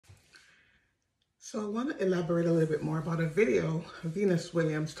So I want to elaborate a little bit more about a video of Venus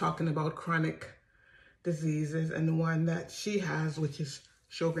Williams talking about chronic diseases, and the one that she has, which is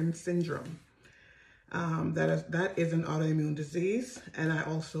Sjogren's syndrome. That is an autoimmune disease, and I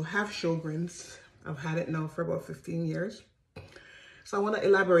also have Sjogren's. I've had it now for about 15 years. So I want to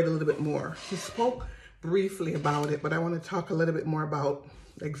elaborate a little bit more. She spoke briefly about it, but I want to talk a little bit more about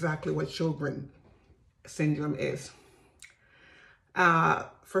exactly what Sjogren's syndrome is.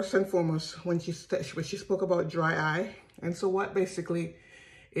 First and foremost, when she spoke about dry eye, and so what basically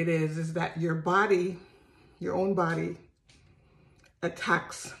it is that your body, your own body,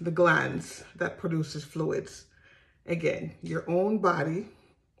 attacks the glands that produces fluids. Again, your own body,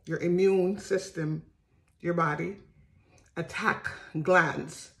 your immune system, your body attack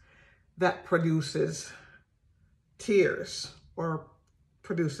glands that produces tears or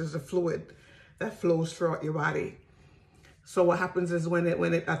produces a fluid that flows throughout your body. So what happens is when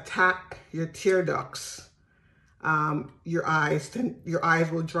it attacks your tear ducts, your eyes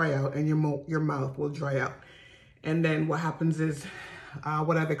will dry out and your mouth will dry out. And then what happens is,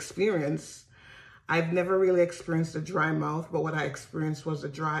 what I've experienced, I've never really experienced a dry mouth, but what I experienced was the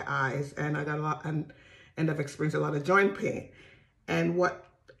dry eyes, and I've experienced a lot of joint pain. And what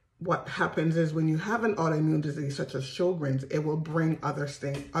happens is when you have an autoimmune disease such as Sjogren's, it will bring other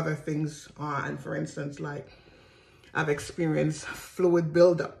things on. For instance, like I've experienced fluid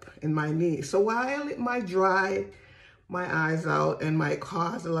buildup in my knee. So while it might dry my eyes out and might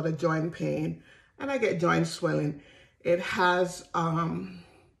cause a lot of joint pain, and I get joint swelling, it has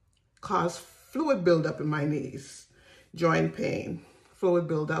caused fluid buildup in my knees, joint pain, fluid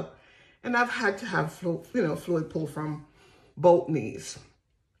buildup, and I've had to have fluid pulled from both knees.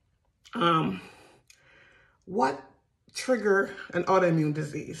 What trigger an autoimmune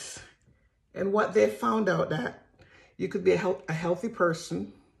disease? And what they found out that you could be a healthy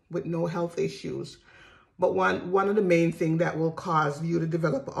person with no health issues, but one of the main things that will cause you to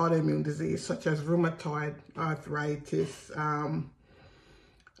develop autoimmune disease, such as rheumatoid arthritis, and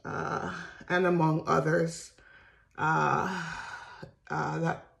among others,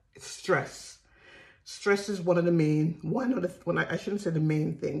 that stress. Stress is I shouldn't say the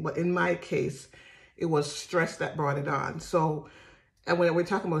main thing, but in my case, it was stress that brought it on. So, and when we're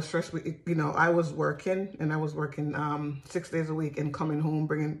talking about stress, I was working 6 days a week and coming home,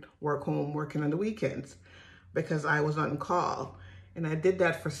 bringing work home, working on the weekends because I was on call. And I did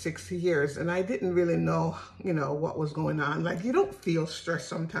that for 6 years, and I didn't really know, what was going on. Like, you don't feel stress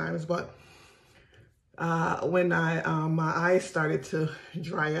sometimes, but when my eyes started to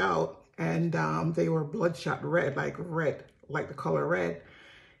dry out, and they were bloodshot red, like the color red.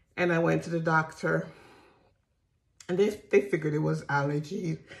 And I went to the doctor, and they figured it was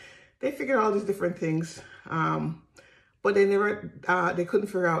allergy. They figured all these different things, but they couldn't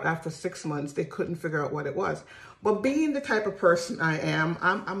figure out after 6 months. They couldn't figure out what it was. But being the type of person I am,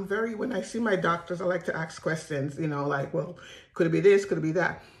 I'm very, when I see my doctors, I like to ask questions, like, well, could it be this? Could it be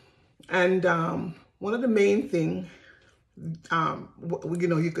that? And one of the main things,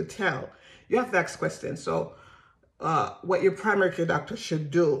 you could tell, you have to ask questions. So what your primary care doctor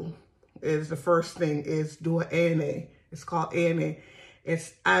should do is, the first thing is do an ANA. It's called ANA.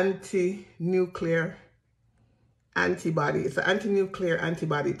 It's anti-nuclear antibody. It's an anti-nuclear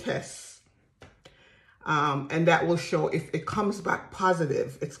antibody test. And that will show if it comes back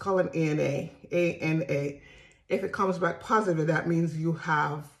positive. It's called an ANA. If it comes back positive, that means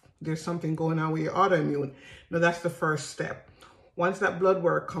there's something going on with your autoimmune. Now, that's the first step. Once that blood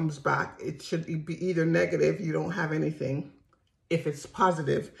work comes back, it should be either negative, you don't have anything. If it's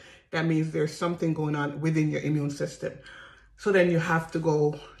positive, that means there's something going on within your immune system. So then you have to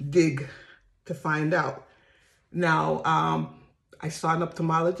go dig to find out. Now, I saw an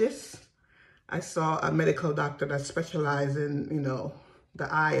ophthalmologist. I saw a medical doctor that specializes in,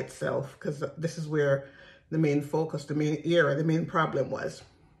 the eye itself, because this is where the main focus, the main problem was.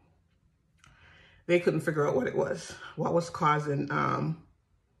 They couldn't figure out what it was, what was causing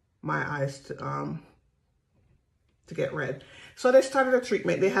my eyes to get red. So they started a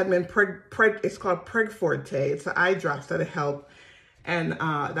treatment. They had me in it's called Preg Forte. It's an eye drops that help, and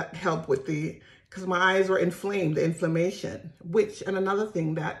that help with because my eyes were inflamed, the inflammation. And another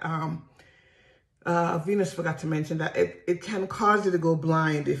thing that Venus forgot to mention, that it can cause you to go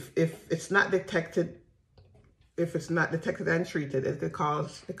blind if it's not detected. If it's not detected and treated, it could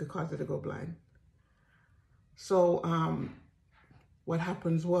cause you to go blind. So what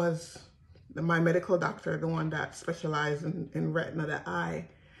happens was, my medical doctor, the one that specialized in retina, the eye,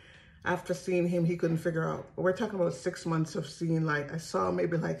 after seeing him, he couldn't figure out. We're talking about 6 months of seeing, I saw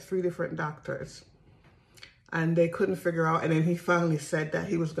maybe 3 different doctors. and they couldn't figure out. And then he finally said that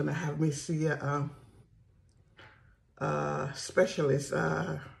he was going to have me see a specialist,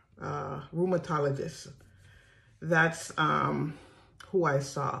 rheumatologist. That's who I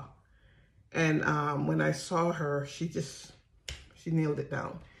saw. And when I saw her, she nailed it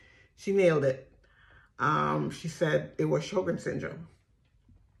down. She nailed it. She said it was Sjogren's syndrome.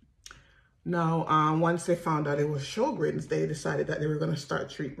 Now, once they found out it was Sjogren's, they decided that they were going to start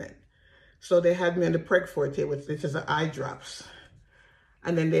treatment. So they had me on the Preg Forte, which is the eye drops.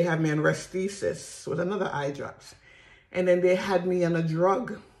 And then they had me on Restasis with another eye drops. And then they had me on a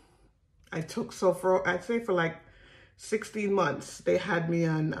drug I took, I'd say for like 16 months, they had me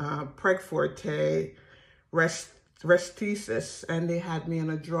on Preg Forte, Restasis, and they had me on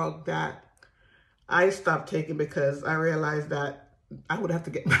a drug that I stopped taking because I realized that I would have to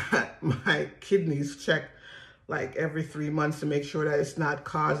get my kidneys checked like every 3 months to make sure that it's not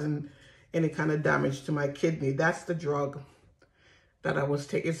causing any kind of damage to my kidney. That's the drug that I was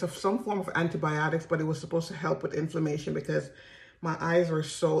taking. It's some form of antibiotics, but it was supposed to help with inflammation because my eyes were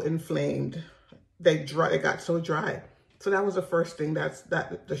so inflamed. They got so dry. So that was the first thing that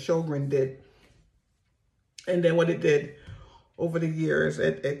the Sjogren did. And then what it did over the years,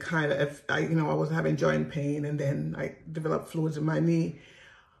 it kind of, I was having joint pain, and then I developed fluids in my knee.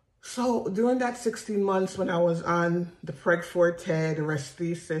 So during that 16 months when I was on the Preg Forte, the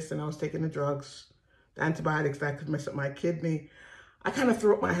Restasis, and I was taking the drugs, the antibiotics that could mess up my kidney, I kind of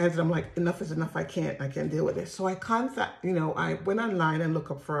threw up my hands and I'm like, enough is enough. I can't deal with this. So I I went online and looked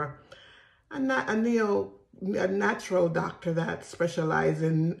up for a natural doctor that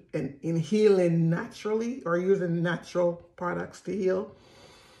specializes in healing naturally or using natural products to heal.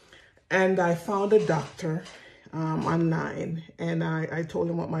 And I found a doctor online, and I told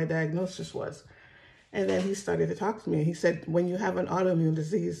him what my diagnosis was. And then he started to talk to me. He said, when you have an autoimmune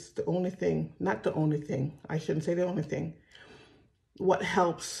disease, I shouldn't say the only thing, what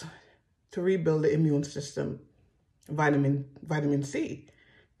helps to rebuild the immune system, vitamin C.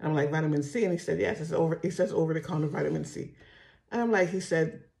 And I'm like, vitamin C? And he said, yes, it says over-the-counter vitamin C. And I'm like, he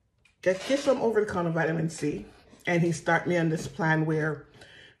said, get some over-the-counter vitamin C. And he started me on this plan where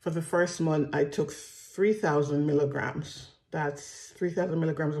for the first month, I took 3,000 milligrams. That's 3,000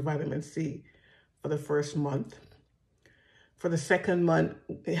 milligrams of vitamin C for the first month. For the second month,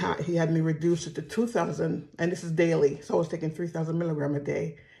 he had me reduce it to 2,000, and this is daily. So I was taking 3,000 milligrams a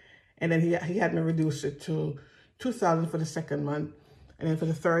day. And then he had me reduce it to 2,000 for the second month. And then for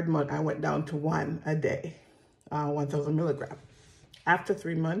the third month, I went down to 1 a day, 1,000 milligrams. After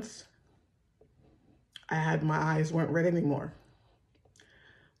 3 months, my eyes weren't red anymore.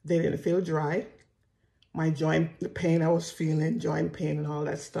 They didn't feel dry. My the pain I was feeling, joint pain and all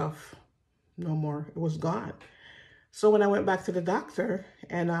that stuff, no more. It was gone. So when I went back to the doctor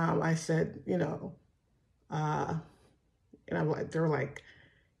and I said, and I'm like, they were like,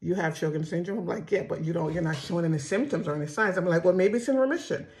 you have Sjogren's syndrome? I'm like, yeah, but you're not showing any symptoms or any signs. I'm like, well, maybe it's in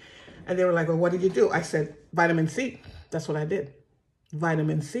remission. And they were like, well, what did you do? I said, vitamin C. That's what I did.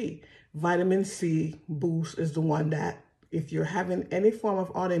 Vitamin C. Vitamin C boost is the one that, if you're having any form of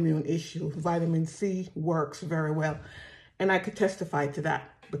autoimmune issue, vitamin C works very well. And I could testify to that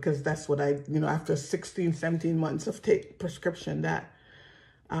because that's what after 16, 17 months of prescription that,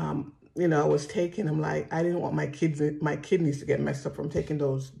 I was taking, I'm like, I didn't want my kidneys to get messed up from taking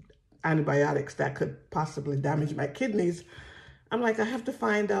those antibiotics that could possibly damage my kidneys. I'm like, I have to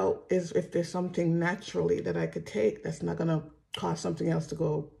find out if there's something naturally that I could take that's not going to cause something else to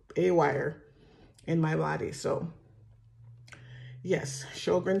go haywire in my body. So yes,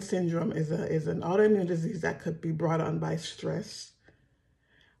 Sjogren's syndrome is an autoimmune disease that could be brought on by stress,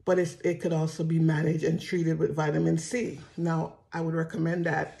 but it could also be managed and treated with vitamin C. Now, I would recommend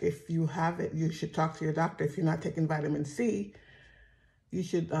that if you have it, you should talk to your doctor. If you're not taking vitamin C, you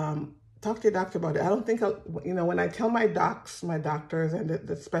should talk to your doctor about it. I don't think, when I tell my doctors and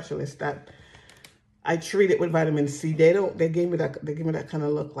the specialists that I treat it with vitamin C, they give me that kind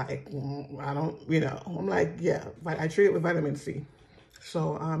of look like, I don't, I'm like, yeah, but I treat it with vitamin C.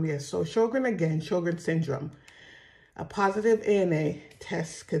 So, yes, so Sjogren's syndrome. A positive ANA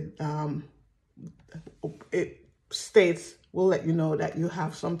test will let you know that you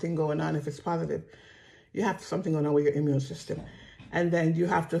have something going on. If it's positive, you have something going on with your immune system. And then you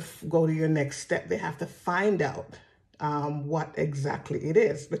have to go to your next step. They have to find out what exactly it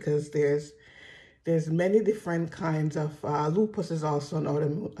is, because there's many different kinds of, lupus is also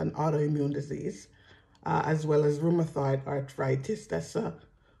an autoimmune disease, as well as rheumatoid arthritis. That's an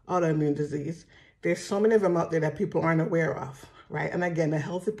autoimmune disease. There's so many of them out there that people aren't aware of, right? And again, a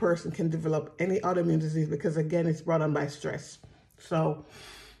healthy person can develop any autoimmune disease because, again, it's brought on by stress. So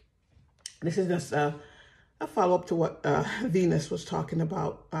this is just a a follow-up to what Venus was talking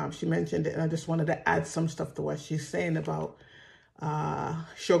about. She mentioned it, and I just wanted to add some stuff to what she's saying about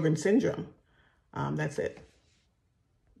Sjogren's syndrome. That's it.